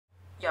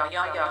Sweet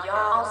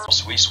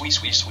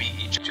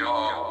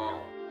Joe.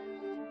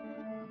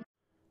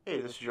 Hey,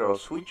 this is your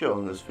Sweet Joe.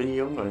 In this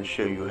video, I'm going to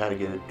show you how to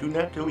get a do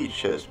not delete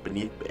chest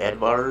beneath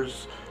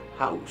Addvar's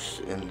house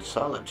in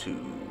Solitude.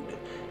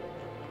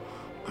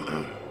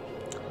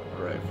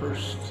 Alright,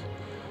 first,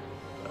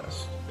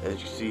 as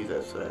you see,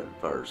 that's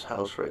Addvar's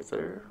house right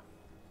there.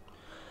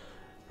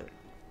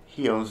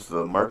 He owns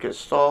the market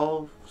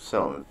stall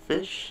selling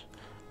fish,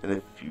 and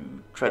if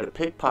you try to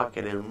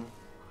pickpocket him,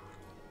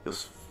 you'll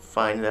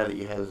find that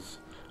he has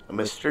a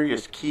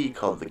mysterious key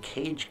called the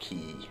cage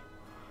key.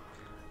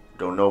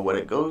 Don't know what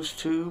it goes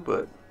to,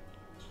 but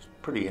it's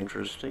pretty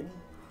interesting.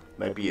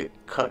 Might be a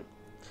cut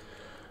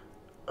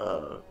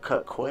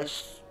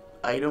quest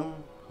item,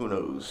 who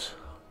knows.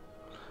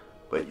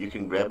 But you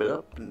can grab it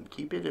up and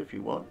keep it if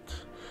you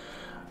want.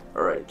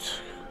 Alright,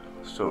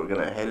 so we're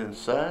gonna head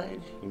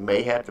inside. You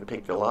may have to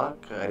pick the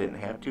lock. I didn't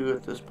have to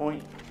at this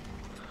point.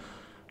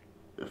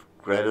 If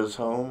Greta's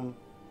home,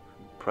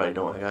 you probably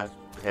don't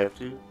have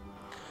to.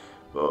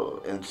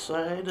 Well,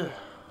 inside,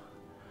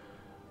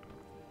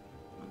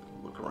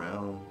 look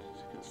around.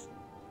 So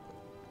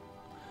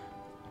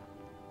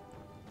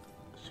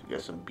you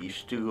got some beef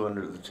stew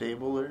under the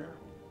table there.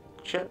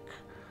 Check.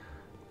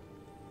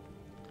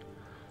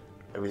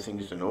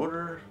 Everything's in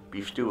order.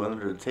 Beef stew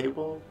under the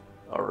table.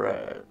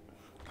 Alright.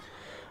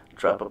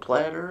 Drop a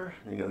platter.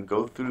 You're going to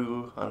go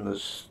through on the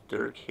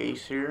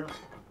staircase here.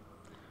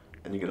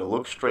 And you're going to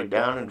look straight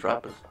down and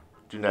drop it.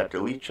 Do not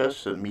delete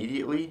chest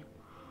immediately.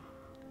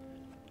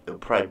 It'll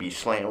probably be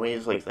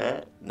slantways like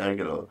that. Now you're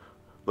going to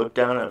look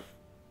down at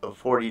a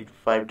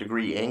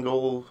 45-degree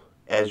angle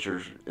as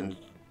you're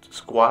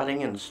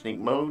squatting in sneak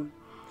mode.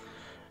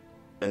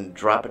 And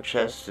drop a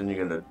chest, and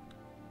you're going to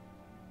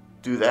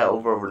do that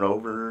over and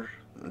over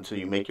until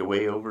you make your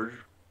way over.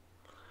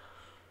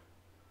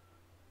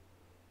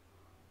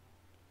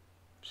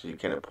 So you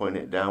kind of point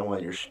it down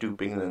while you're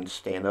stooping, and then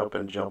stand up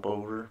and jump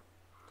over.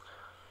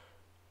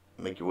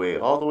 Make your way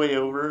all the way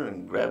over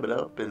and grab it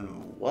up,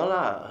 and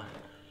voila!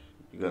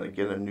 You're going to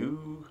get a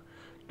new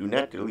do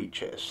not delete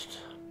chest.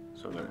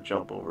 So I'm going to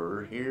jump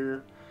over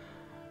here,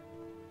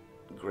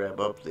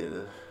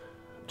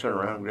 turn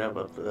around, grab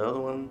up the other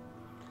one,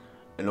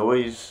 and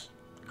always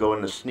go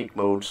into sneak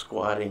mode,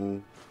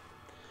 squatting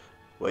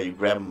while you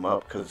grab them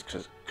up, because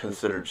it's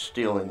considered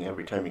stealing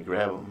every time you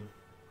grab them.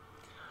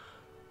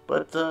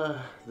 But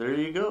there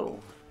you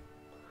go.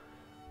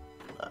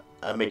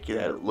 I make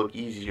that look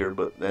easier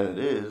than it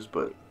is,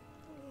 but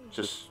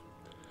just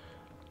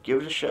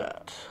give it a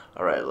shot.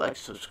 Alright, like,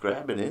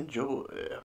 subscribe, and enjoy.